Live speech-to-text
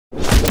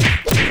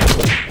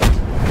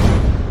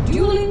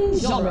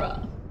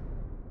genre.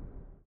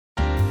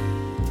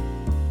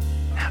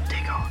 Now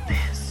dig all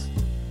this.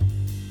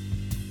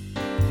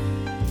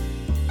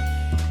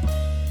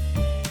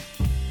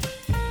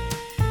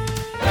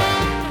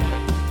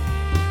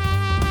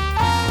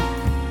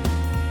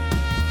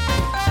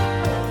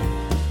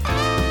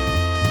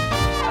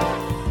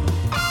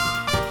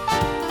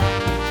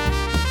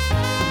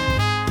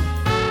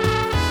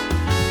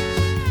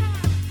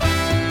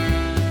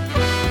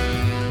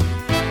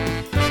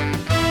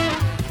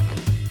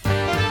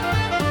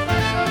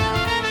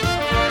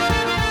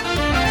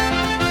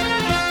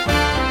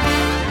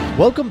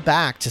 Welcome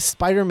back to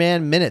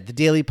Spider-Man Minute, the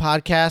daily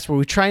podcast where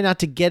we try not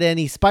to get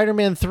any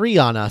Spider-Man 3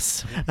 on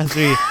us as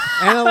we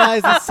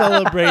analyze and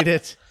celebrate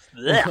it.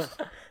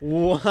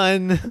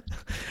 one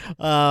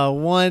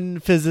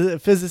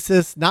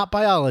physicist, not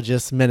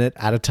biologist, minute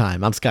at a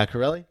time. I'm Scott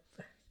Corelli.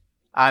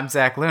 I'm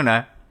Zach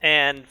Luna.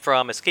 And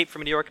from Escape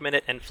from New York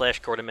Minute and Flash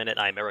Gordon Minute,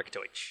 I'm Eric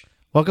Deutsch.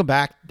 Welcome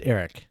back,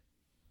 Eric.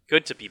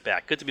 Good to be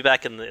back. Good to be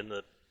back in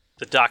the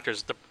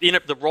doctor's,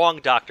 the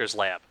wrong doctor's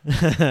lab.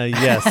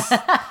 Yes.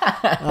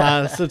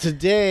 So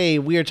today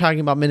we are talking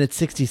about minute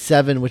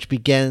 67, which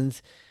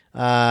begins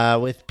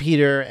with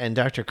Peter and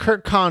Dr.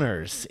 Curt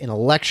Connors in a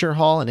lecture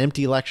hall, an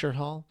empty lecture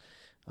hall,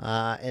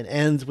 and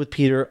ends with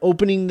Peter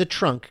opening the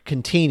trunk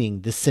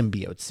containing the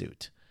symbiote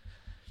suit.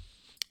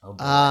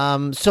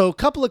 So a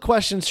couple of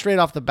questions straight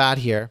off the bat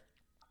here.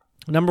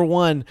 Number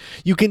one,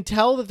 you can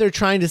tell that they're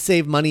trying to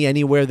save money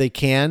anywhere they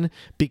can,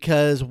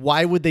 because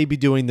why would they be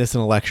doing this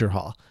in a lecture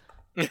hall?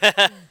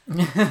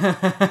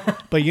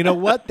 But you know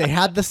what? They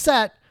had the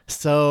set,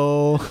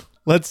 so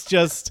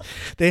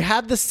they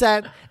had the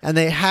set, and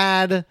they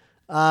had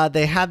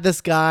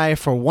this guy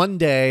for one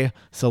day,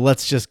 so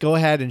let's just go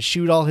ahead and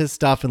shoot all his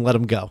stuff and let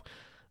him go.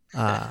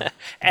 And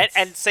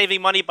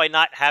saving money by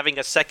not having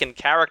a second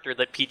character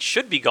that Pete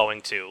should be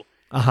going to.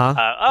 We've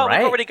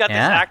already got this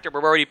actor.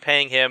 We're already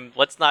paying him.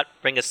 Let's not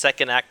bring a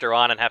second actor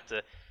on and have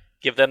to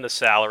give them the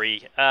salary.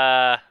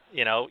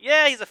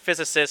 He's a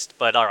physicist,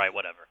 but all right,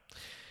 whatever.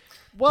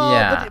 Well,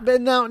 Yeah. but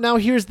now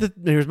here's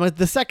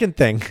the second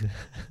thing.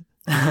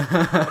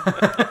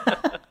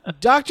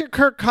 Dr.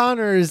 Curt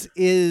Connors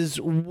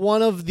is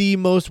one of the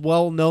most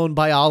well-known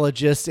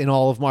biologists in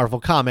all of Marvel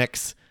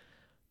Comics.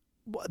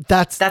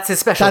 That's his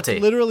specialty.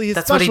 That's literally his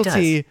That's what he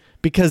specialty, does.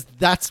 because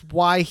that's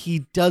why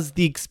he does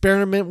the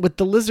experiment with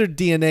the lizard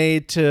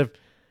DNA to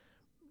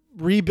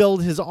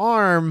rebuild his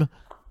arm.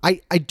 I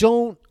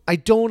don't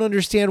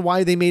understand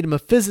why they made him a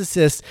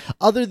physicist,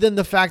 other than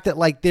the fact that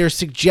like they're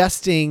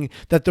suggesting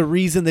that the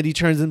reason that he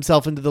turns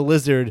himself into the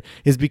lizard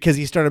is because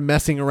he started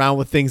messing around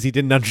with things he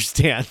didn't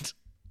understand.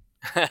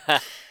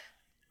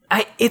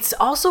 It's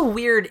also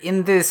weird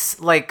in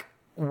this like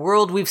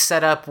world we've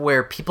set up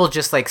where people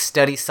just like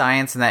study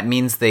science, and that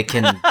means they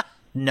can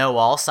know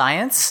all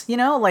science. You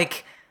know,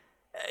 like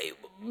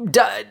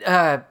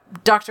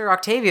Dr.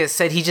 Octavius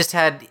said he just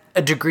had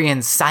a degree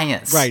in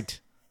science, Right.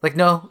 Like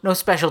no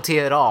specialty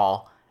at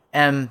all.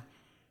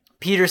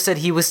 Peter said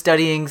he was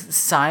studying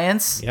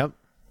science. Yep.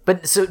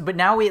 But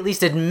now we at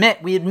least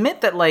admit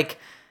that like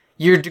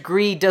your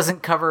degree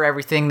doesn't cover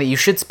everything, that you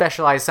should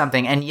specialize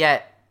something, and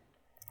yet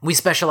we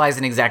specialize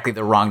in exactly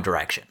the wrong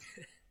direction.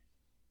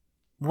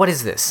 What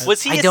is this?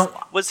 Was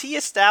he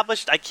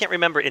established, I can't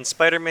remember, in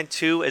Spider-Man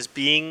 2 as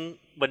being,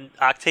 when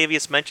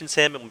Octavius mentions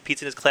him and when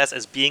Pete's in his class,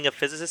 as being a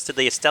physicist? Did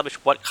they establish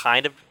what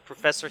kind of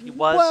professor he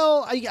was?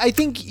 Well, I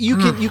think you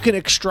can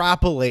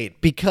extrapolate,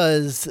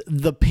 because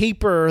the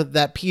paper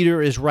that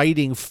Peter is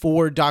writing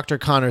for Dr.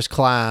 Connor's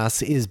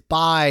class is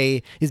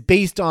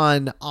based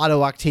on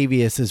Otto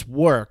Octavius's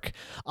work.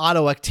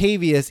 Otto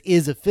Octavius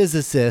is a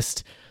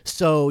physicist,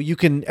 so you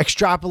can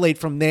extrapolate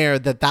from there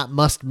that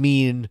must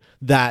mean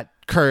that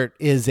Curt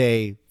is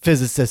a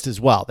physicist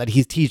as well, that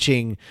he's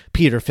teaching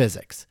Peter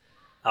physics.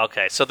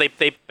 Okay, so they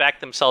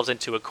backed themselves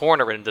into a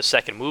corner in the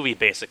second movie,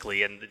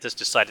 basically, and just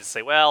decided to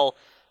say, well,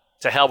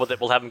 to hell with it,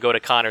 we'll have him go to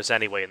Connors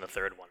anyway in the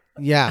third one.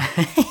 Yeah.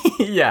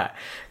 Yeah,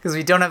 because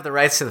we don't have the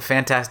rights to the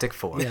Fantastic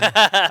Four.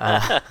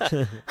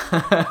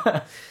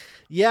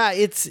 Yeah,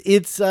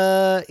 it's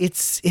a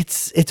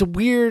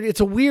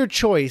weird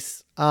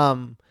choice.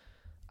 I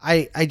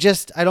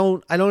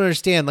don't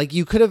understand. Like,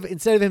 you could have,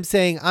 instead of him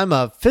saying I'm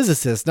a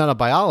physicist, not a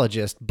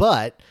biologist,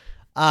 but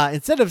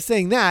instead of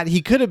saying that,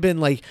 he could have been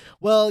like,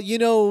 well, you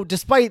know,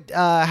 despite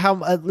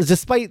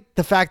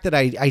the fact that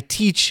I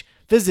teach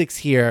physics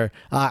here,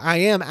 I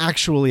am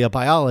actually a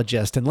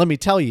biologist, and let me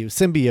tell you,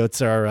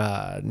 symbiotes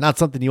are not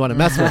something you want to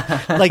mess with.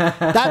 Like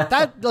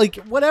that, like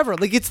whatever.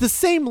 Like, it's the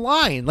same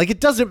line. Like, it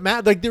doesn't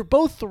matter. Like, they're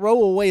both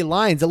throwaway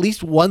lines. At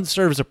least one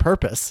serves a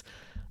purpose.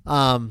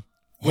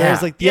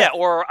 Whereas, like,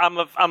 or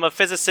I'm a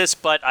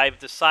physicist, but I've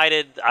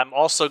decided I'm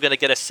also going to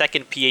get a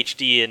second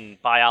PhD in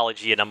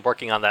biology, and I'm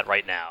working on that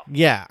right now.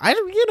 Yeah,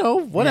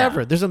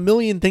 whatever. Yeah. There's a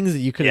million things that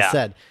you could have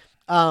said.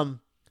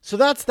 So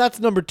that's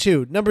number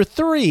two. Number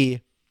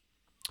three,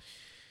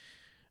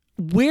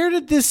 where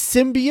did this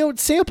symbiote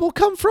sample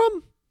come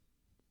from?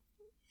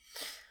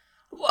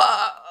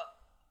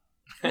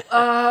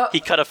 He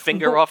cut a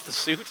finger off the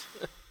suit.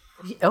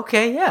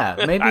 Okay, yeah.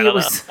 Maybe I it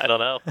was. I don't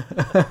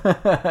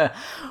know.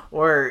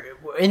 Or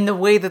in the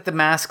way that the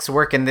masks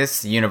work in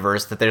this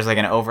universe, that there's like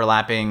an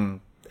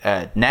overlapping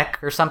neck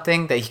or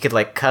something that he could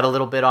like cut a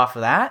little bit off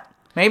of that.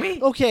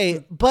 Maybe.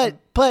 Okay, but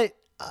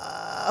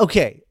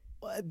okay,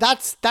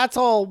 that's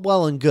all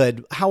well and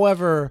good.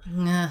 However,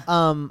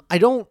 I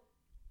don't.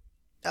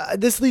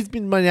 This leads me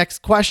to my next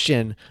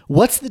question.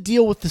 What's the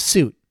deal with the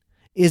suit?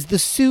 Is the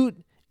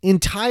suit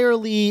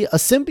entirely a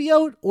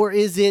symbiote, or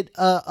is it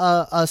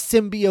a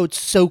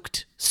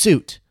symbiote-soaked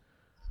suit?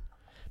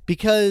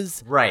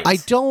 Because I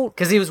don't...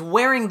 Because he was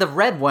wearing the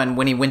red one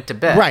when he went to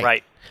bed.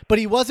 Right. But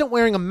he wasn't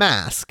wearing a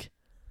mask.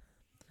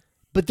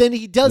 But then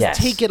he does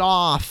take it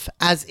off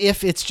as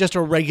if it's just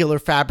a regular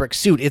fabric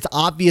suit. It's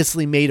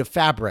obviously made of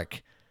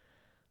fabric.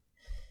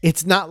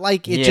 It's not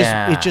like it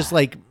just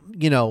like,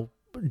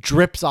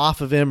 drips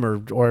off of him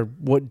or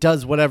what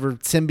does whatever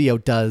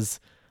symbiote does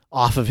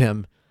off of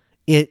him.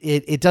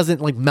 It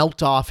doesn't like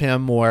melt off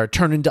him or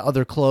turn into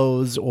other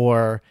clothes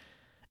or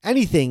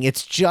anything.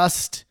 It's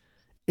just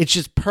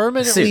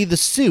permanently the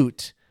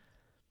suit.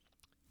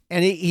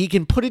 And he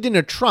can put it in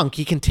a trunk.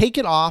 He can take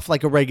it off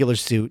like a regular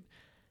suit,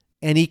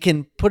 and he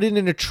can put it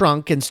in a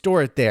trunk and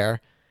store it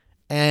there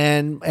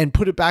and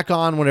put it back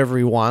on whenever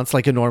he wants,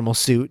 like a normal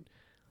suit.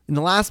 In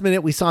the last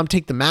minute, we saw him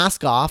take the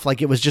mask off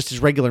like it was just his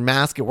regular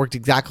mask. It worked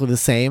exactly the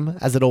same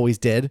as it always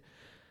did.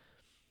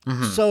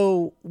 Mm-hmm.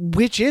 So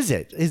which is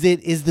it? Is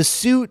the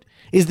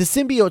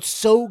symbiote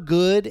so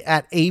good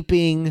at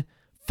aping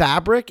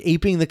fabric,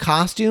 aping the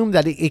costume,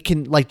 that it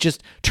can like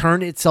just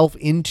turn itself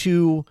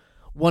into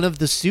one of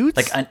the suits?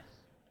 Like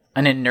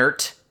an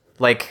inert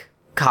like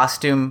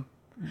costume.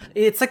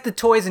 It's like the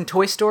toys in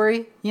Toy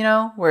Story,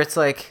 where it's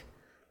like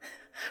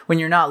when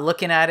you're not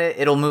looking at it,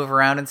 it'll move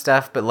around and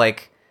stuff, but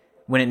like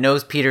when it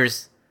knows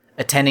Peter's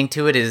attending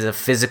to it, it is a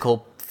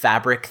physical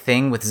fabric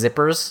thing with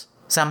zippers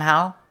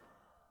somehow.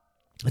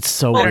 It's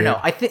so weird. I don't know.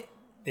 I think.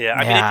 Yeah,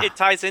 I mean, it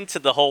ties into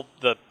the whole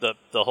the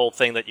whole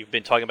thing that you've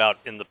been talking about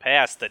in the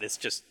past. That it's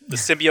just the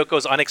symbiote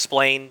goes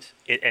unexplained,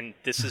 and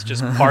this is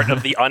just part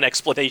of the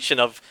unexplanation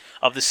of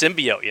the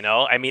symbiote.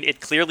 I mean, it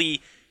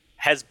clearly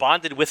has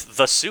bonded with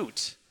the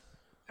suit,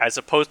 as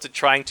opposed to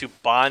trying to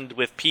bond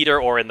with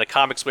Peter, or in the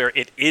comics where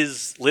it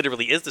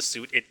literally is the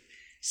suit. It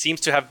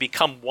seems to have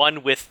become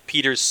one with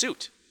Peter's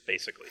suit,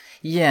 basically.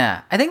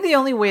 Yeah, I think the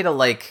only way to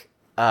like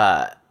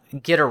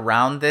get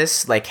around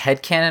this, like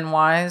headcanon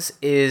wise,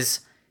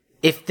 is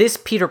if this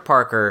Peter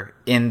Parker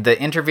in the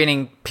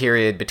intervening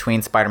period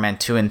between Spider-Man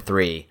 2 and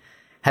 3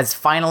 has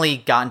finally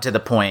gotten to the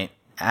point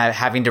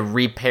having to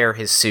repair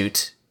his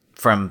suit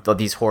from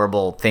these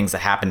horrible things that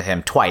happened to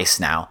him twice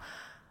now.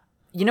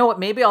 You know what?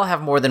 Maybe I'll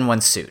have more than one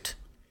suit,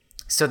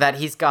 so that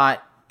he's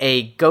got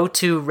a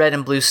go-to red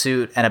and blue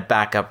suit and a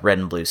backup red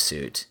and blue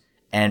suit.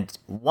 And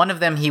one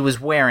of them he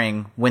was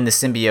wearing when the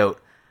symbiote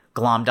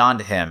glommed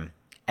onto him,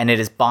 and it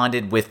is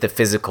bonded with the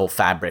physical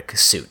fabric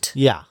suit.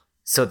 Yeah.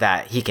 So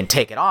that he can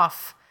take it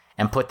off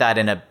and put that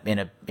in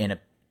a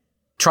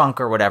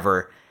trunk or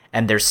whatever,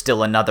 and there's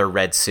still another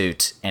red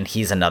suit, and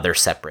he's another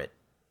separate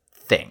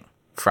thing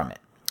from it.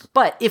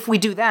 But if we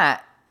do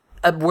that,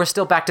 we're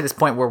still back to this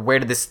point where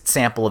did this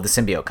sample of the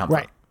symbiote come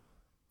from?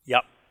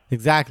 Yep.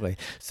 Exactly.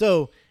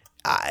 So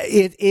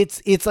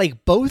it's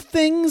like both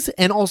things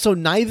and also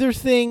neither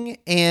thing,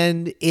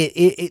 and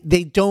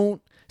they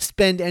don't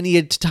spend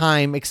any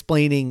time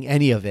explaining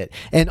any of it.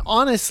 And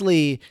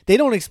honestly, they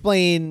don't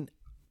explain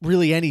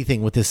really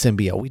anything with this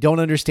symbiote. We don't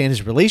understand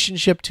his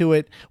relationship to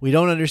it. We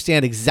don't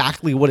understand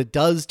exactly what it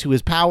does to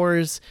his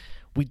powers.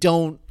 We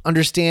don't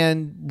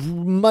understand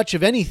much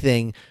of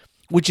anything,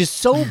 which is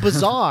so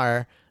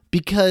bizarre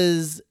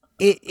because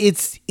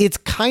it's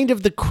kind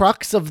of the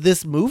crux of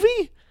this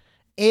movie.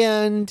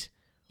 And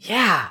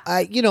yeah,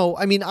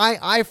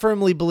 I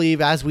firmly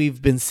believe, as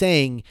we've been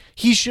saying,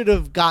 he should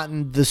have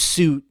gotten the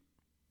suit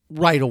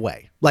right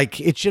away. Like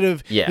it should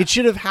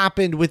have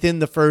happened within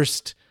the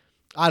first,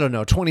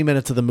 20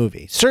 minutes of the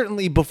movie.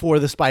 Certainly before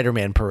the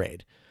Spider-Man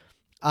parade.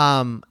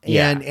 And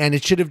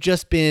it should have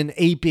just been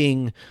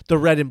aping the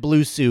red and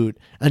blue suit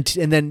and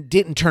then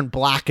didn't turn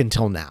black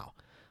until now.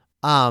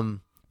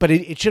 But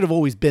it should have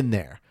always been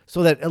there,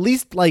 so that at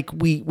least like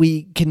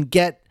we can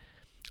get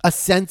a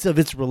sense of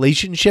its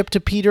relationship to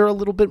Peter a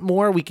little bit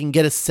more. We can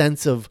get a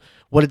sense of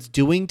what it's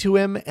doing to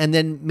him, and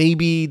then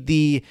maybe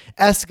the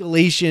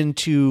escalation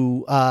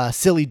to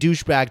silly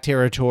douchebag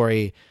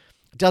territory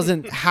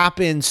doesn't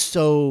happen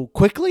so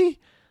quickly.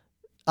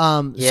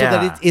 So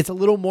that it's a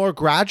little more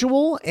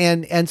gradual,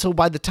 and so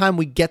by the time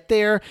we get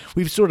there,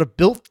 we've sort of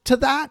built to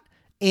that,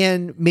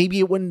 and maybe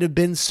it wouldn't have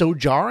been so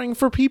jarring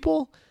for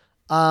people.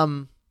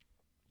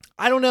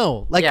 I don't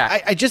know. Like,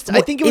 I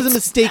think it was a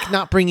mistake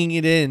not bringing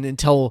it in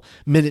until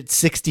minute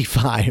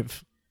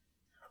 65.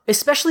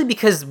 Especially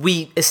because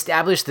we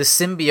established the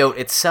symbiote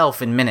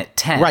itself in minute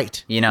 10.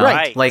 Right.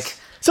 Right. Like,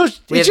 so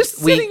it's just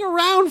sitting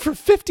around for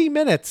 50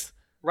 minutes.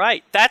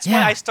 Right. That's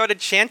why I started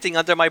chanting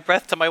under my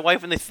breath to my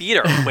wife in the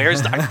theater. I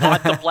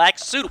want the black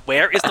suit.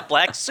 Where is the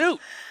black suit?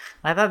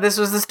 I thought this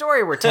was the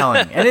story we're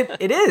telling, and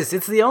it is.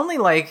 It's the only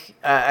like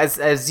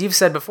as you've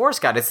said before,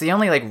 Scott. It's the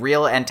only like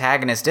real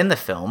antagonist in the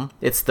film.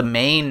 It's the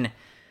main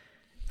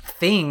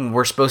thing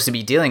we're supposed to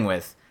be dealing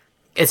with.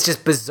 It's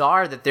just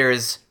bizarre that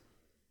there's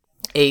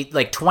a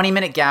like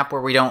 20-minute gap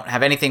where we don't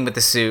have anything with the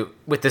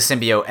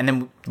symbiote, and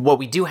then what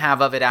we do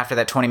have of it after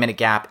that 20-minute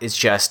gap is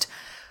just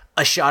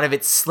a shot of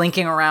it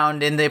slinking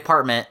around in the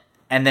apartment,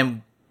 and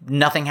then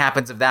nothing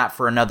happens of that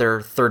for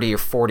another 30 or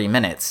 40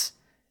 minutes,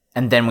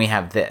 and then we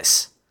have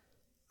this.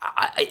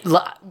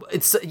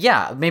 It's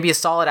maybe a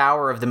solid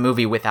hour of the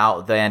movie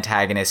without the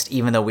antagonist,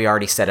 even though we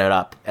already set it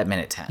up at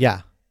minute 10.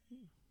 Yeah.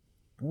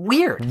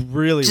 Weird.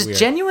 Really just weird.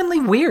 Genuinely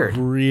weird.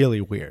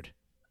 Really weird.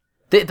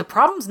 The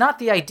problem's not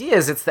the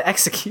ideas, it's the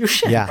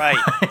execution. Yeah.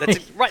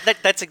 Right.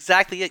 That's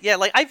exactly it. Yeah,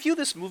 like I view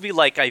this movie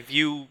like I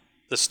view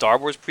the Star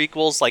Wars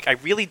prequels. Like I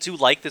really do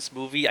like this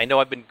movie. I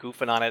know I've been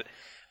goofing on it,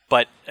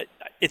 but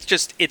it's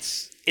just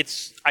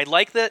I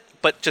like that,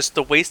 but just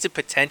the wasted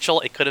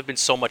potential, it could have been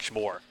so much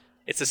more.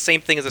 It's the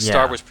same thing as the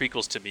Star Wars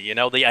prequels to me. You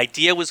know, the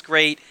idea was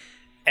great,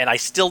 and I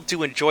still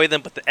do enjoy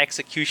them, but the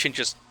execution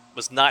just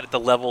was not at the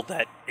level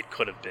that it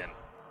could have been.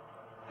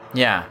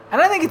 Yeah, and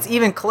I think it's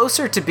even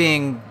closer to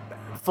being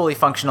fully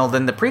functional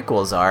than the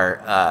prequels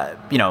are.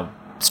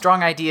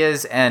 Strong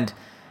ideas and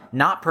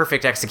not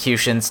perfect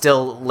execution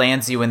still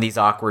lands you in these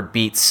awkward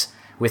beats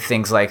with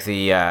things like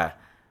the,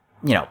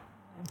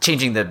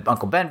 changing the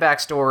Uncle Ben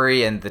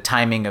backstory and the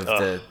timing of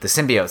the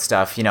symbiote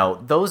stuff. You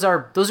know, those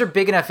are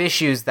big enough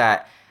issues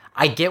that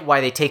I get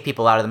why they take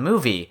people out of the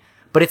movie,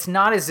 but it's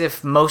not as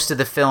if most of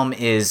the film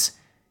is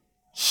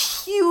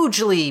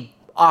hugely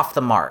off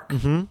the mark.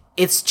 Mm-hmm.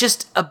 It's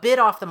just a bit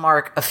off the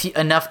mark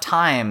enough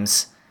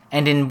times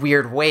and in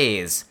weird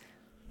ways,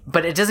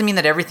 but it doesn't mean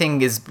that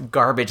everything is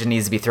garbage and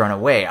needs to be thrown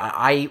away.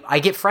 I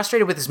get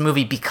frustrated with this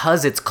movie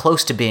because it's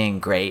close to being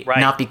great,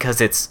 not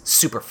because it's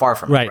super far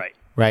from it.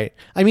 Right.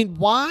 I mean,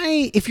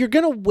 why, if you're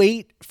going to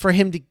wait for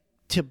him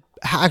to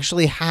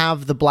actually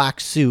have the black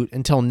suit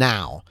until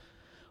now,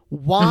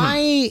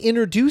 why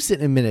introduce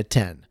it in minute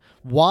 10?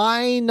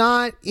 Why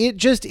not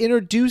just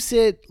introduce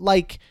it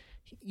like,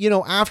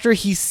 after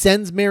he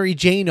sends Mary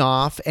Jane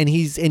off and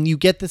you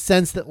get the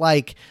sense that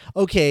like,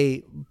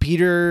 okay,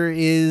 Peter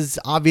is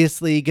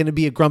obviously going to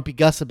be a grumpy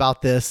Gus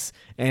about this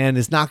and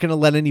is not going to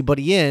let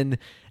anybody in.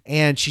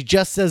 And she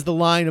just says the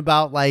line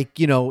about like,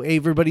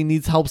 everybody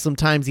needs help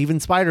sometimes, even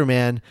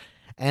Spider-Man.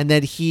 And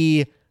then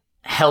he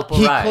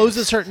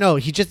closes her. No,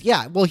 he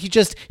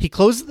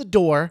closes the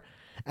door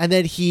and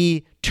then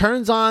he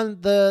turns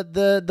on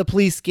the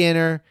police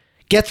scanner,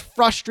 gets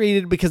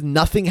frustrated because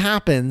nothing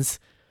happens,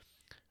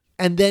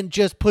 and then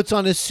just puts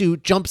on his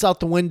suit, jumps out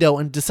the window,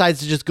 and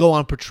decides to just go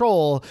on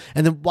patrol.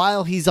 And then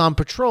while he's on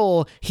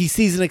patrol, he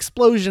sees an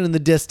explosion in the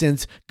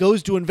distance,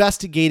 goes to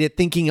investigate it,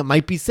 thinking it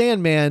might be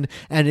Sandman,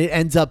 and it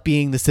ends up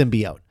being the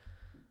symbiote.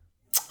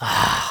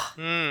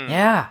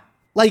 Yeah.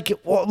 Like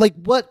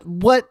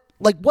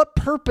what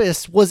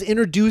purpose was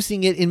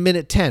introducing it in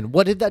minute 10?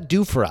 What did that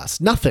do for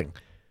us? Nothing.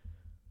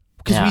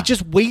 Because we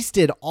just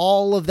wasted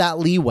all of that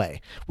leeway.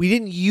 We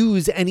didn't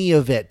use any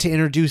of it to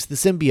introduce the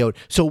symbiote.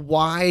 So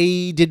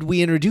why did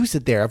we introduce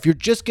it there? If you're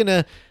just going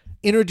to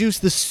introduce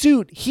the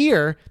suit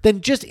here,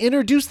 then just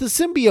introduce the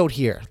symbiote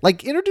here.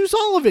 Like, introduce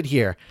all of it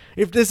here.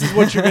 If this is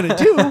what you're going to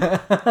do,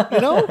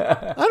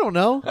 I don't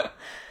know.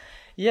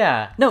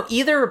 Yeah. No,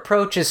 either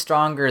approach is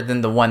stronger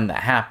than the one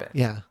that happened.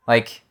 Yeah.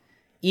 Like,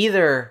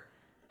 either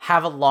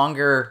have a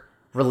longer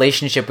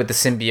relationship with the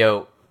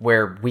symbiote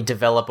where we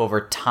develop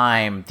over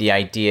time the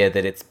idea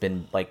that it's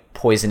been like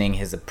poisoning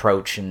his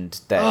approach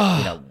and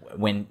that,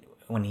 when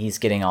he's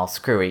getting all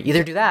screwy,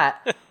 either do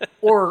that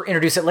or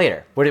introduce it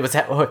later. What was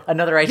that?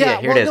 Another idea. Yeah,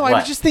 Here it is. No, I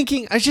was just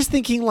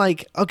thinking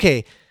like,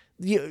 okay,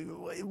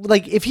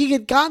 like if he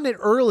had gotten it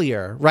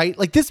earlier, right?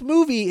 Like this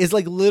movie is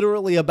like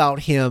literally about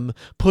him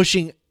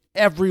pushing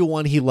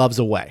everyone he loves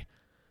away.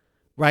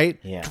 Right?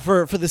 Yeah.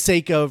 For the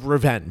sake of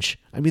revenge.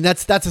 I mean,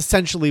 that's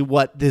essentially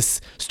what this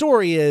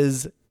story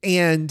is.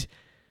 And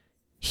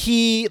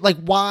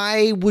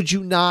why would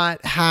you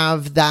not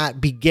have that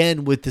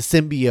begin with the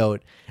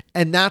symbiote?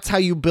 And that's how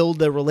you build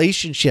the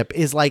relationship,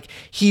 is like,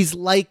 he's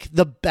like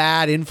the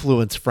bad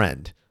influence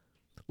friend.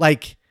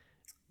 Like,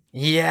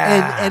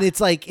 yeah. And it's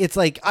like,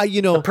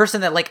 the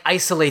person that like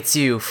isolates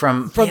you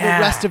from the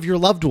rest of your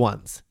loved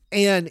ones.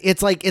 And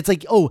it's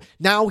like, oh,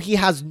 now he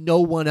has no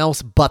one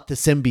else but the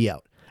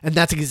symbiote. And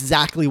that's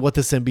exactly what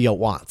the symbiote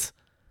wants.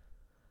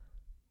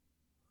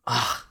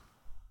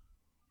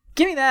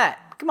 Give me that.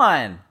 Come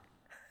on.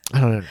 I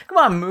don't know. Come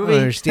on, movie. I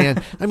don't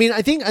understand. I mean,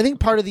 I think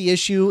part of the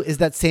issue is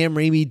that Sam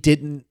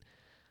Raimi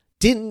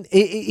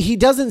he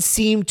doesn't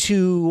seem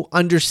to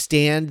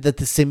understand that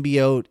the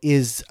symbiote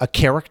is a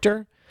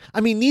character.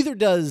 I mean, neither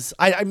does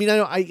I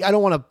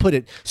don't want to put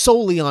it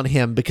solely on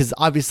him, because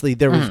obviously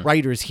there was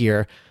writers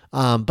here.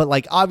 But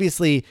like,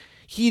 obviously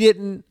he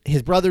didn't,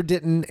 his brother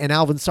didn't, and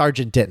Alvin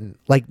Sargent didn't.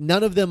 Like,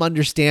 none of them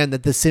understand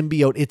that the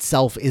symbiote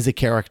itself is a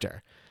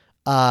character.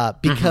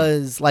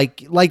 Because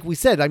like we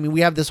said, I mean,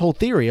 we have this whole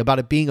theory about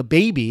it being a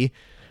baby,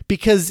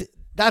 because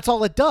that's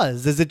all it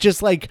does. Is it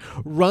just like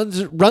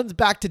runs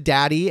back to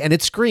daddy and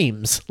it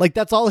screams. Like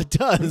that's all it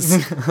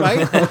does,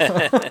 right?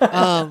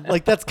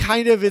 Like that's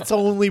kind of its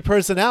only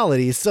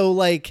personality. So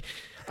like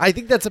I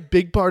think that's a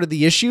big part of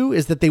the issue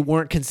is that they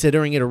weren't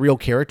considering it a real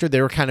character.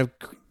 They were kind of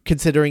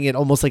considering it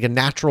almost like a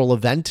natural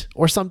event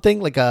or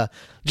something, like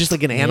just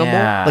like an animal,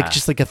 like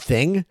just like a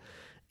thing.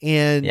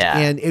 And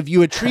if you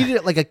had treated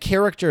it like a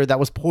character that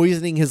was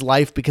poisoning his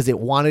life because it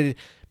wanted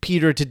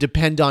Peter to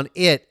depend on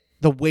it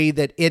the way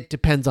that it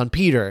depends on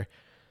Peter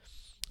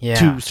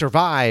to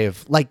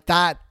survive, like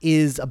that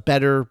is a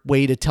better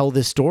way to tell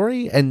this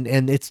story. And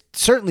it's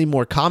certainly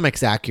more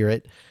comics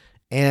accurate.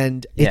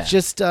 And it's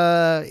just,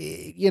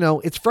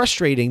 it's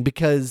frustrating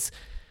because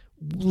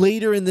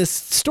later in this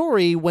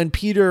story, when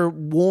Peter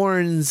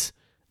warns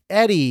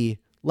Eddie,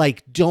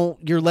 like,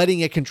 you're letting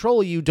it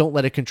control you, don't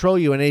let it control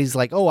you. And Eddie's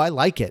like, oh, I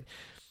like it.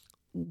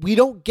 We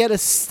don't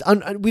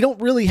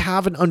really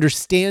have an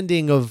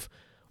understanding of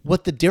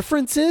what the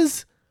difference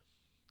is.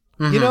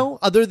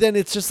 Other than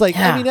it's just like,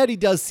 I mean, Eddie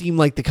does seem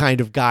like the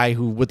kind of guy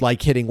who would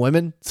like hitting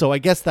women. So I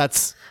guess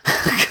that's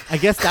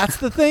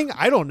the thing.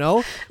 I don't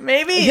know.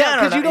 Maybe.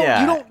 Yeah.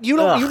 Because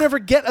you never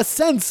get a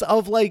sense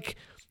of like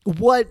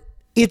what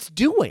it's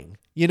doing,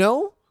 I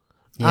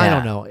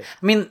don't know. I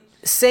mean,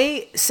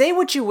 say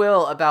what you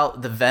will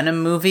about the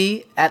Venom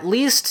movie, at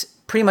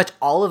least pretty much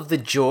all of the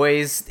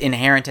joys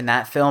inherent in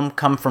that film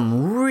come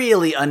from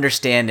really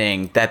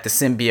understanding that the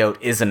symbiote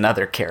is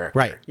another character.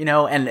 Right.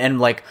 And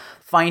like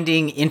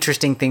finding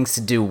interesting things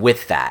to do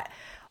with that.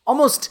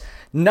 Almost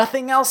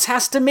nothing else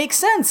has to make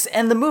sense,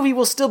 and the movie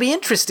will still be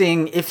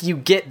interesting if you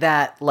get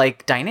that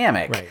like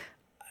dynamic. Right.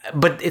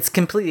 But it's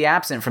completely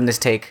absent from this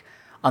take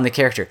on the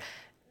character.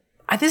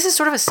 This is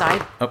sort of a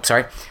side. Oh,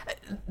 sorry.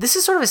 This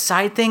is sort of a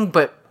side thing,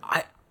 but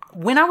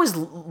when I was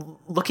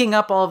looking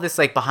up all of this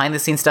like behind the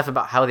scenes stuff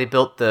about how they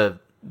built the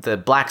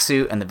black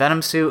suit and the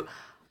Venom suit,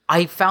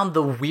 I found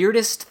the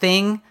weirdest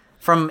thing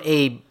from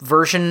a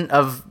version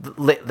of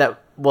that.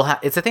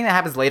 It's a thing that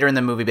happens later in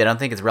the movie, but I don't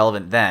think it's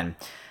relevant then.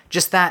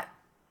 Just that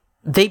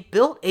they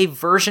built a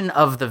version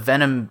of the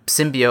Venom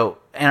symbiote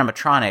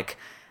animatronic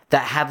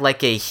that had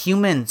like a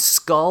human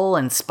skull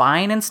and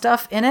spine and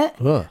stuff in it.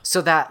 Ugh.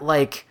 So that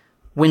like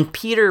when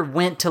Peter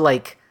went to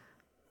like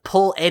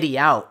pull Eddie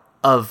out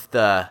of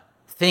the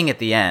thing at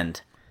the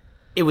end,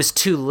 it was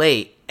too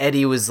late.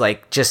 Eddie was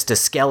like just a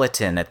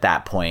skeleton at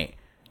that point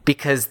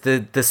because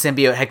the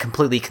symbiote had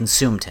completely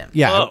consumed him.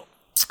 Yeah.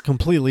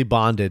 Completely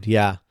bonded.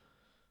 Yeah.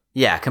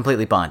 Yeah,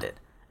 completely bonded.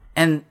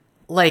 And,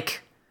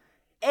 like,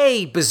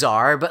 A,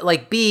 bizarre, but,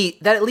 like, B,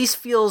 that at least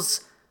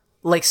feels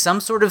like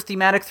some sort of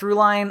thematic through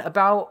line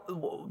about,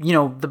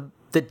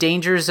 the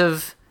dangers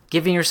of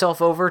giving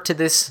yourself over to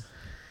this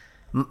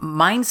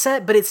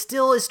mindset, but it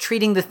still is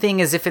treating the thing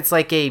as if it's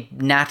like a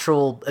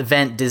natural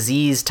event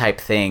disease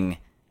type thing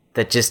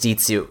that just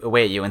eats you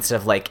away at you instead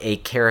of, like, a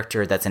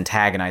character that's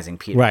antagonizing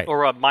Peter. Right.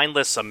 Or a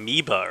mindless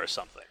amoeba or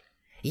something.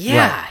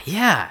 Yeah,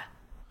 yeah.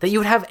 That you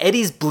would have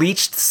Eddie's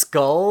bleached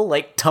skull,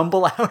 like,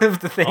 tumble out of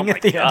the thing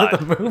at the end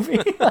of the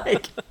movie.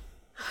 Like,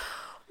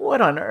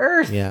 what on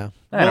earth? Yeah.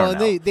 I don't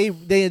know.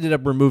 They ended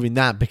up removing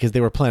that because they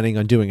were planning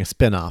on doing a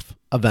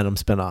Venom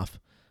spinoff.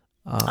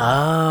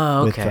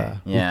 Okay.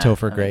 With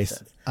Topher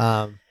Grace.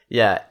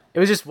 Yeah. It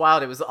was just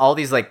wild. It was all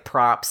these, like,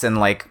 props and,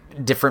 like,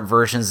 different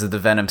versions of the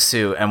Venom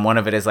suit. And one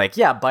of it is like,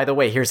 yeah, by the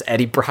way, here's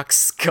Eddie Brock's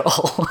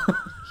skull.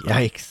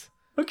 Yikes.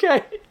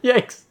 Okay.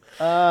 Yikes.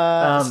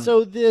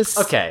 So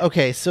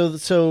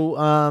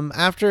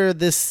after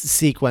this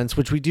sequence,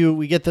 which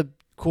we get the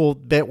cool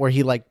bit where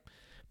he like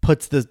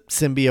puts the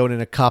symbiote in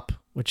a cup,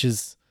 which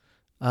is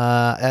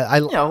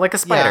like a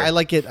spider. Yeah, I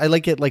like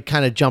it like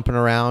kind of jumping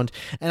around,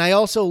 and I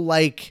also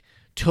like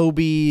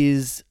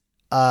Toby's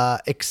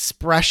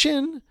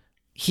expression.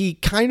 He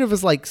kind of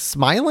is like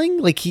smiling,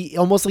 like he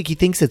almost like he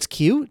thinks it's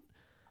cute,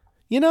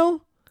 Yeah.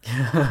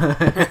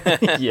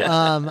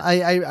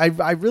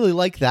 I really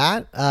like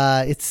that.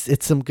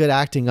 It's some good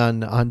acting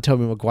on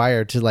Tobey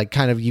Maguire to like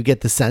kind of you get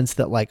the sense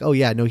that like, oh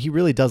yeah, no, he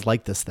really does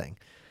like this thing.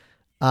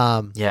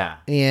 Yeah.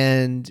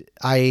 And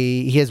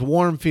he has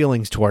warm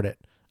feelings toward it,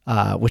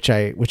 which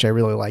I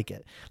really like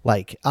it.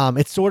 Like,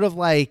 it's sort of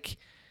like,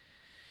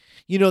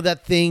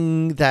 that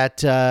thing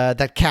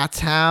that cats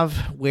have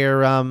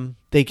where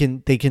they can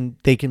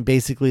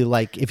basically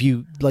like if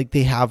you like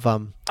they have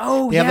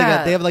they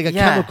have like a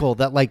chemical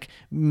that like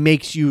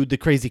makes you the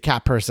crazy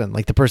cat person,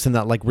 like the person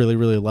that like really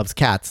really loves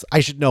cats.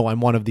 I should know,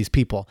 I'm one of these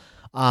people.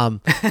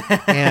 And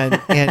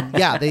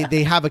yeah,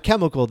 they have a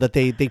chemical that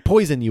they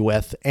poison you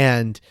with,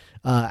 and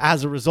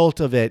as a result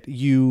of it,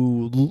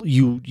 you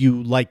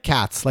like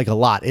cats like a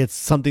lot. It's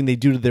something they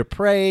do to their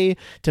prey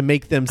to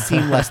make them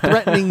seem less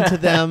threatening to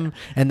them,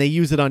 and they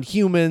use it on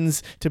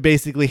humans to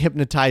basically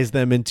hypnotize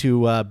them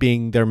into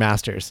being their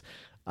masters.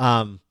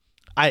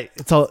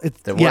 It's a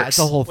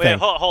whole thing.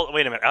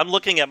 Wait a minute. I'm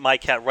looking at my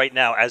cat right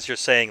now as you're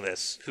saying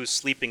this, who's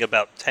sleeping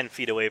about 10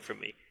 feet away from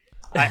me.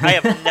 I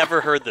have never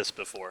heard this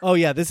before. Oh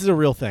yeah, this is a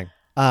real thing.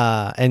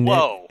 And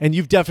Whoa. And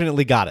you've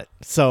definitely got it.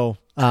 So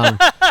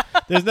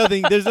There's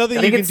nothing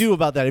you can do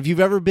about that. If you've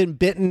ever been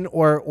bitten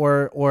or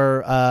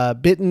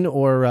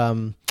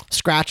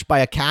scratched by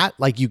a cat,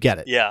 like, you get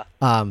it. Yeah.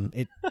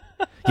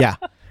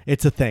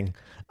 It's a thing.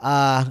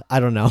 I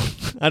don't know.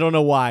 I don't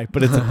know why,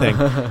 but it's a thing.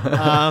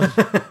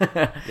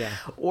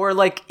 Or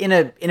like in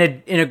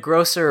a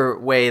grosser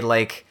way,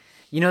 like,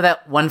 you know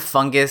that one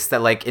fungus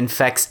that like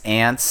infects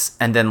ants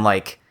and then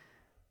like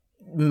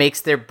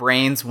makes their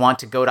brains want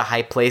to go to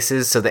high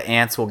places, so the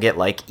ants will get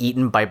like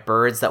eaten by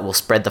birds that will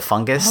spread the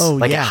fungus. It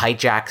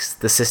hijacks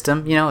the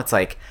system. You know, it's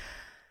like,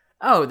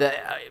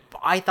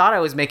 I thought I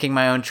was making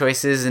my own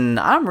choices and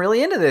I'm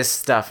really into this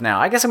stuff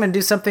now. I guess I'm going to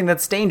do something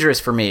that's dangerous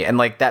for me. And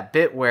like that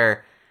bit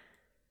where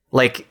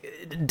like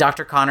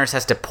Dr. Connors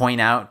has to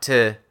point out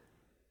to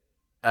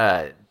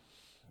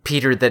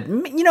Peter that,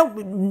 you know,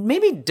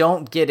 maybe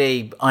don't get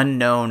a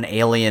unknown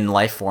alien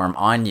life form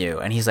on you.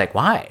 And he's like,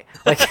 why?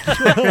 Like, is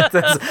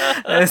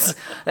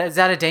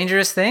that a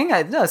dangerous thing?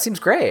 No, it seems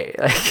great.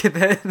 Like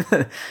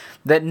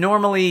that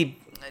normally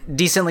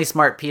decently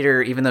smart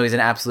Peter, even though he's an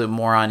absolute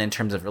moron in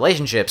terms of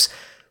relationships,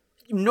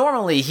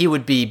 normally you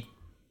would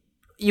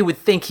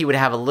think he would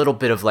have a little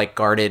bit of like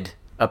guarded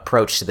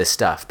approach to this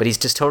stuff, but he's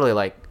just totally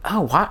like,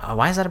 oh,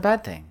 why is that a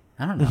bad thing?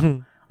 I don't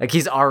know. Like,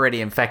 he's already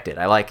infected.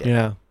 I like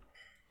it.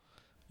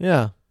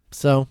 Yeah.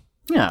 So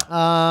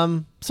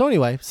so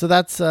anyway, so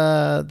that's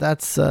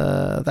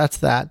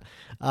that.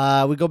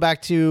 We go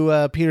back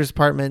to Peter's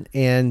apartment,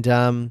 and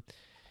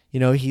you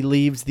know, he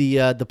leaves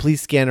the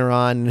police scanner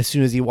on, and as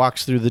soon as he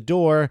walks through the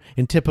door,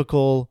 in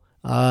typical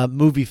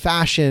movie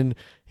fashion,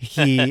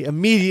 he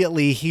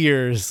immediately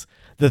hears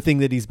the thing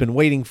that he's been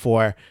waiting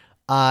for.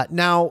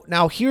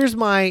 Now here's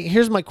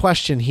my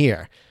question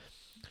here.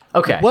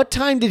 Okay. What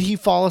time did he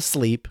fall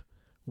asleep?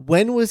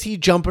 When was he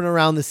jumping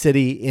around the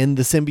city in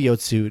the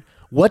symbiote suit?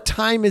 What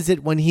time is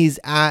it when he's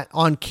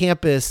on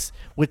campus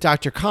with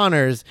Dr.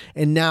 Connors?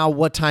 And now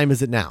what time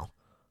is it now?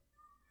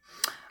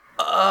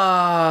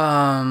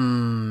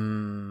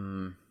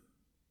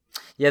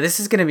 Yeah,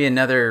 this is going to be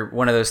another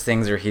one of those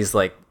things where he's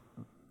like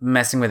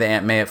messing with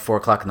Aunt May at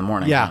 4:00 in the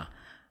morning. Yeah. Huh?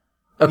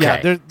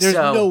 Okay. Yeah, there's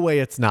no way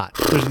it's not.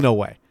 There's no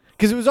way.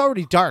 Because it was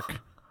already dark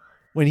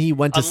when he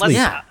went to sleep.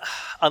 Yeah.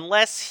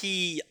 Unless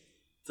the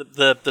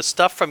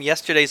stuff from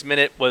yesterday's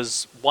minute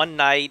was one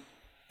night,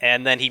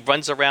 and then he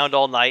runs around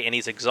all night, and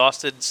he's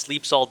exhausted,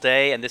 sleeps all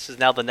day, and this is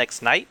now the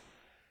next night?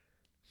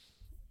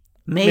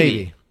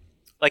 Maybe.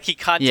 Like, he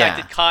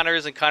contacted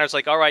Connors, and Connors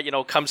like, all right, you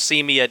know, come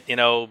see me at,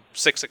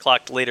 6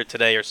 o'clock later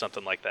today or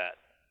something like that.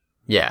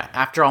 Yeah,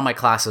 after all my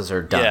classes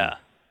are done. Yeah.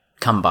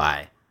 Come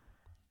by.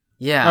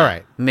 Yeah. All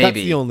right. Maybe.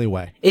 That's the only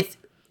way. It's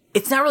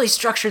not really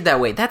structured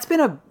that way. That's been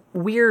a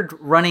weird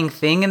running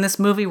thing in this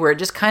movie where it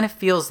just kind of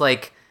feels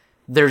like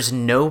there's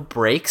no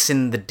breaks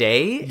in the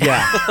day.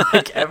 Yeah.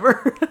 Like,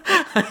 ever.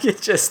 Like,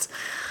 it just,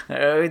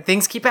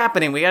 things keep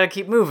happening. We got to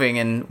keep moving.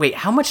 And wait,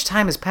 how much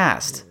time has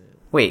passed?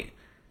 Wait,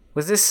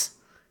 was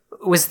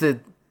the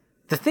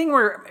thing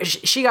where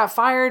she got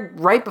fired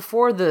right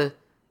before the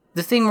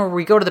thing where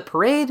we go to the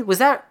parade? Was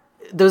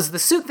the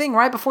suit thing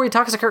right before he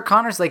talks to Kirk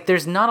Connors? Like,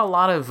 there's not a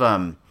lot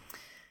of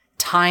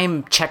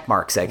time check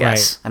marks, I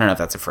guess. Right. I don't know if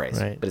that's a phrase,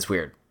 but it's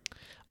weird.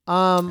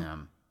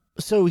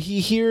 So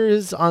he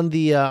hears on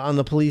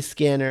the police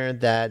scanner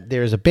that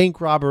there's a bank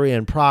robbery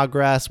in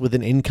progress with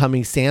an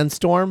incoming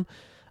sandstorm,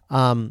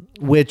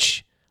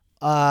 which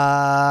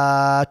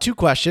two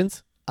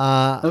questions.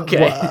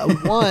 Okay.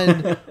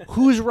 One,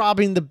 who's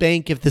robbing the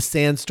bank if the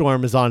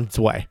sandstorm is on its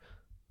way?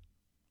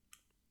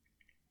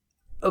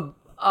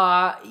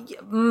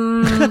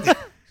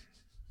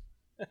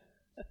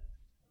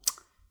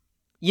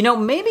 You know,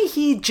 maybe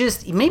he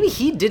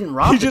didn't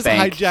rob the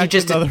bank. He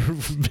just hijacked another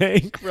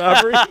bank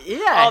robbery.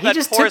 Yeah, he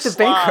just took the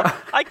bank.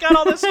 I got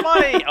all this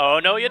money. Oh,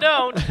 no, you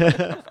don't.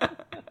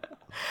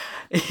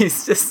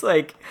 He's just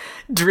like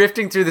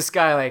drifting through the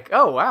sky like,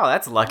 oh, wow,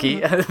 that's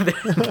lucky.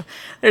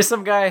 There's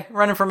some guy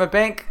running from a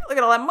bank. Look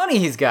at all that money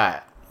he's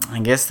got. I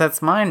guess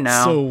that's mine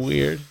now. So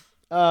weird.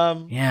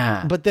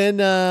 Yeah. But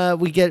then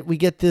we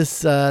get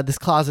this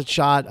closet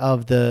shot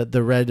of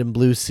the red and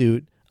blue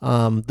suit.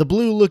 The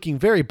blue looking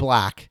very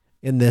black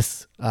in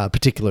this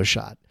particular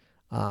shot.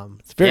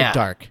 It's very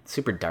dark.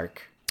 Super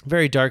dark.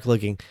 Very dark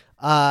looking.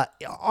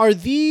 Are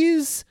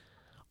these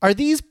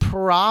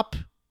prop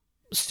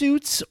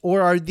suits,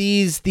 or are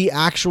these the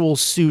actual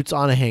suits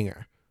on a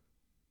hanger?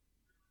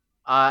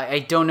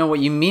 I don't know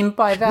what you mean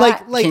by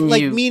that.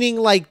 Meaning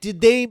like,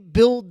 did they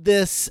build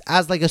this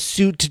as like a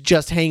suit to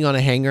just hang on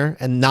a hanger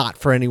and not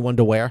for anyone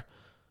to wear?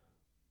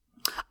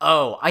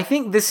 Oh, I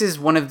think this is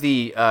one of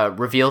the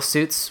reveal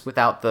suits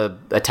without the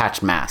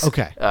attached mask.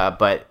 Okay.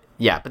 But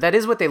that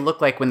is what they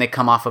look like when they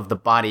come off of the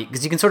body,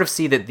 because you can sort of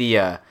see that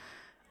the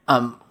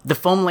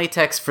foam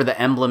latex for the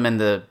emblem and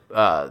the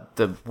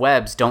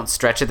webs don't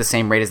stretch at the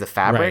same rate as the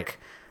fabric. Right.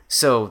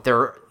 So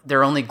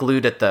they're only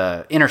glued at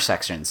the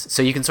intersections.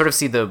 So you can sort of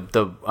see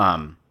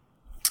the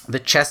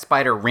chest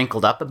spider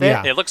wrinkled up a bit.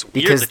 Yeah. It looks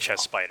weird, the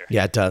chest spider.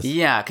 Yeah, it does.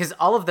 Yeah, because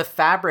all of the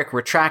fabric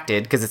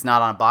retracted because it's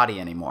not on body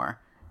anymore.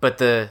 But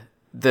the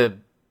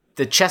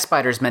the chest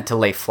spider is meant to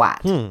lay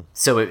flat,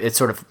 so it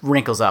sort of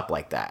wrinkles up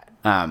like that.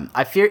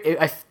 I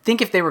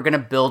think if they were going to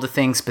build a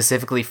thing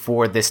specifically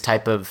for this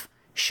type of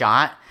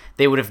shot,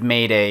 they would have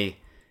made a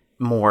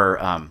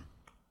more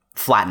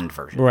flattened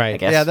version. Right. I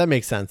guess. Yeah, that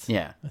makes sense.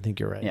 Yeah. I think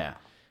you're right. Yeah.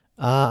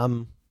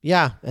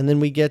 Yeah, and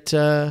then we get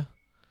the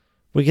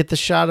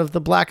shot of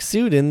the black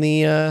suit in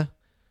the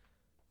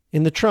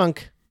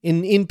trunk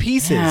in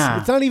pieces. Yeah.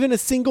 It's not even a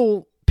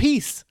single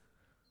piece.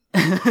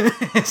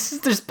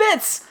 There's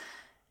bits.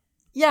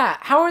 Yeah,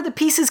 how are the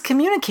pieces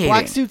communicating?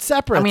 Black suit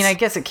separate. I mean, I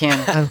guess it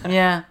can.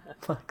 Yeah,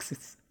 black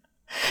suits.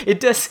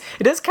 It does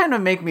kind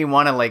of make me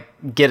want to like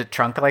get a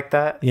trunk like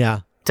that.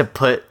 Yeah. To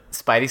put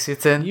Spidey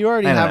suits in. You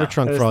already have a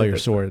trunk for all your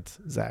swords,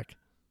 Zach.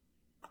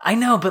 I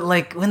know, but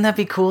like, wouldn't that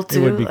be cool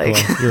too? It would be cool.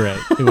 You're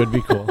right. It would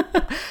be cool.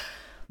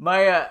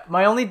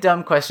 My only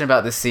dumb question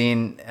about the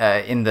scene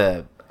in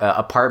the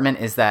apartment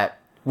is that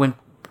when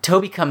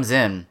Toby comes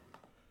in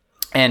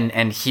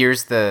and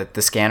hears the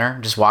scanner,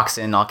 just walks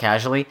in all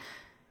casually,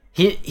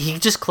 he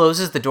just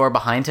closes the door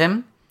behind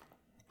him,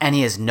 and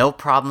he has no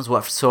problems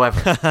whatsoever.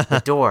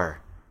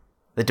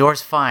 The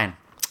door's fine.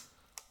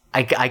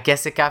 I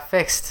guess it got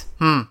fixed.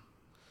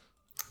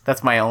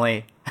 That's my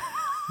only.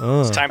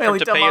 It's time for him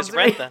to pay his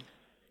rent then.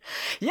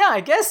 Yeah,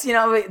 I guess,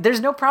 there's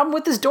no problem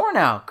with this door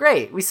now.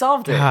 Great, we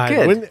solved it. God,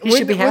 good. He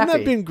should be happy. Wouldn't that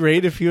have been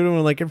great if you would have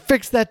been like,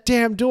 fix that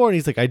damn door? And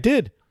he's like, I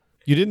did.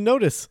 You didn't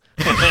notice.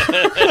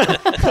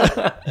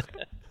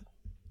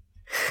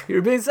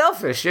 You're being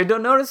selfish. You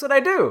don't notice what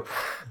I do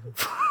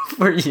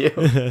for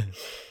you.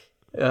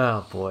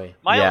 Oh, boy.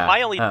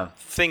 My only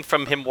thing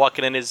from him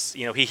walking in is,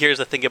 he hears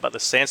a thing about the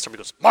sandstorm. He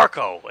goes,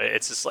 Marco!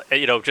 It's just like,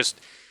 just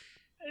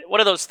one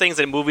of those things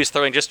that movies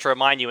throw in just to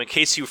remind you, in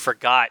case you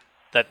forgot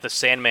that the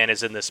Sandman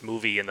is in this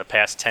movie in the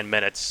past 10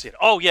 minutes.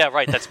 Oh, yeah,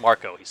 right, that's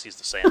Marco. He sees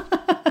the sand.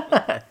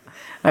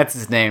 That's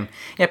his name.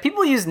 Yeah,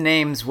 people use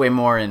names way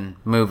more in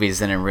movies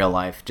than in real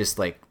life, just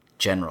like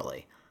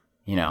generally.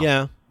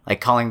 Yeah. Like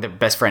calling their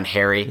best friend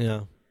Harry. Yeah.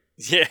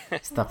 Yeah.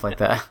 Stuff like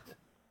that.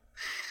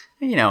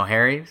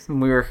 Harry, when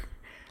we were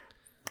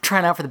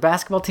trying out for the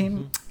basketball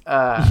team.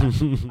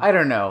 I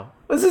don't know.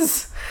 This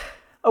is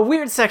a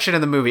weird section of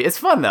the movie. It's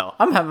fun, though.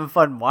 I'm having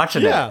fun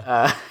watching it.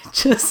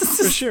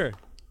 For sure.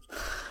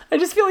 I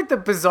just feel like the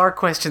bizarre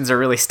questions are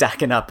really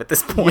stacking up at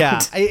this point.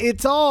 Yeah,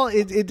 it's all.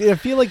 I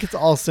feel like it's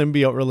all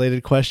symbiote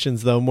related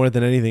questions, though, more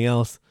than anything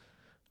else.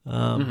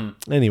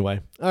 Anyway,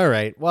 all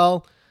right.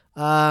 Well,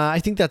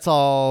 I think that's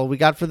all we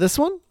got for this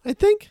one. I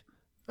think.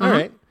 All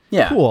right.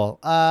 Yeah. Cool.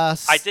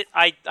 If I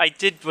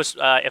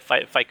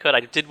could,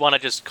 I did want to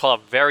just call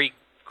up very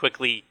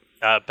quickly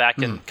back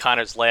in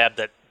Connor's lab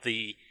that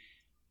the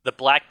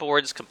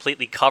blackboard's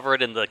completely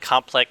covered in the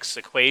complex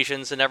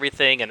equations and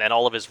everything, and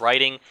all of his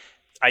writing.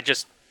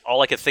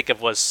 All I could think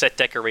of was set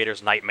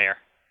decorator's nightmare.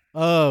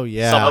 Oh,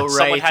 yeah.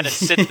 Someone had to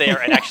sit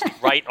there and actually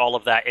write all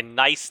of that in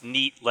nice,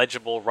 neat,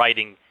 legible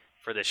writing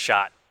for this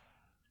shot.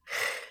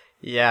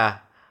 Yeah.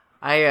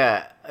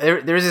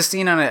 There was a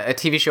scene on a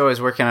TV show I was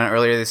working on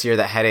earlier this year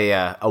that had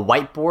a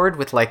whiteboard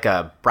with like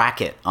a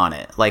bracket on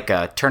it, like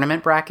a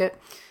tournament bracket.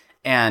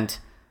 And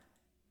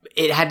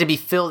it had to be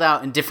filled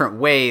out in different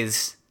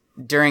ways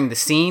during the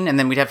scene, and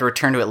then we'd have to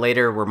return to it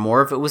later where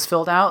more of it was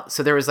filled out.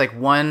 So there was like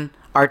one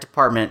art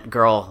department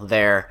girl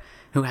there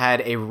who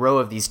had a row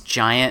of these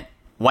giant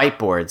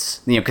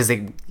whiteboards, because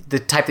the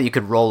type that you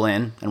could roll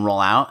in and roll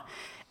out,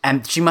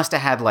 and she must have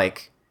had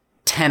like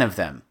 10 of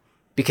them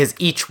because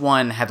each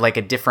one had like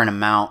a different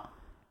amount.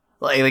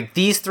 Like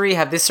these three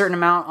have this certain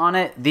amount on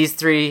it, these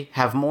three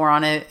have more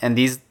on it, and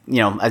these,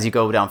 as you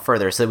go down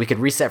further, so that we could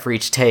reset for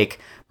each take,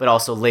 but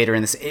also later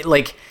in this,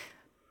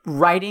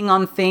 writing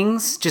on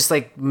things just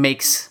like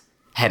makes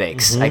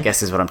headaches, I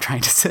guess is what I'm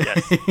trying to say.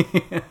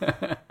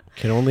 Yes.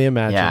 Can only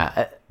imagine.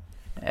 Yeah,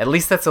 at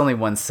least that's only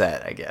one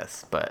set, I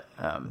guess. But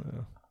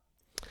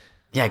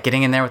yeah,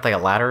 getting in there with like a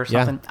ladder or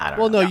something. Yeah. I don't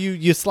know. Well, no,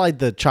 you slide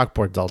the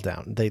chalkboards all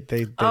down.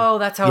 They oh,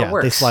 that's how it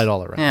works. They slide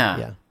all around.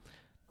 Yeah.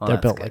 Well, they're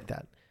built good. like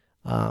that.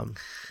 What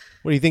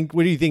do you think?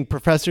 What do you think?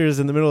 Professors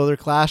in the middle of their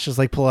class just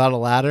like pull out a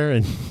ladder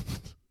and.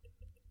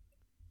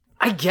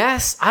 I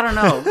guess. I don't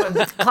know.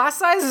 The class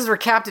sizes were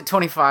capped at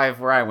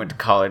 25 where I went to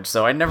college,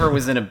 so I never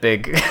was in a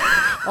big.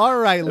 All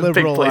right,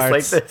 liberal place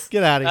arts. like this.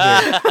 Get out of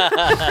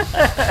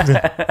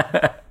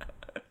here.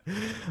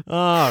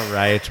 All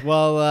right.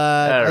 Well,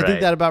 I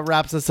think that about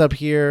wraps us up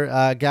here,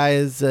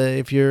 guys.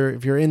 If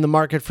you're in the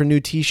market for new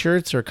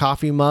T-shirts or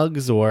coffee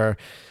mugs or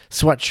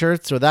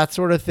sweatshirts or that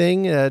sort of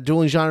thing,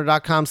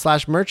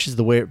 duelinggenre.com/merch is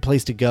the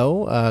place to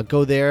go.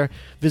 Go there,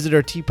 visit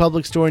our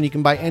TeePublic store, and you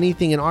can buy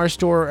anything in our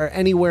store or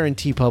anywhere in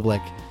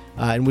TeePublic.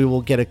 And we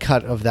will get a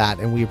cut of that,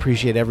 and we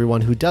appreciate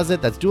everyone who does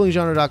it. That's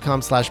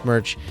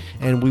duelinggenre.com/merch,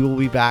 and we will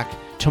be back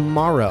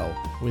tomorrow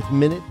with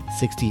Minute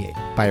 68.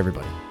 Bye,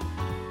 everybody.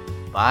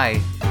 Bye.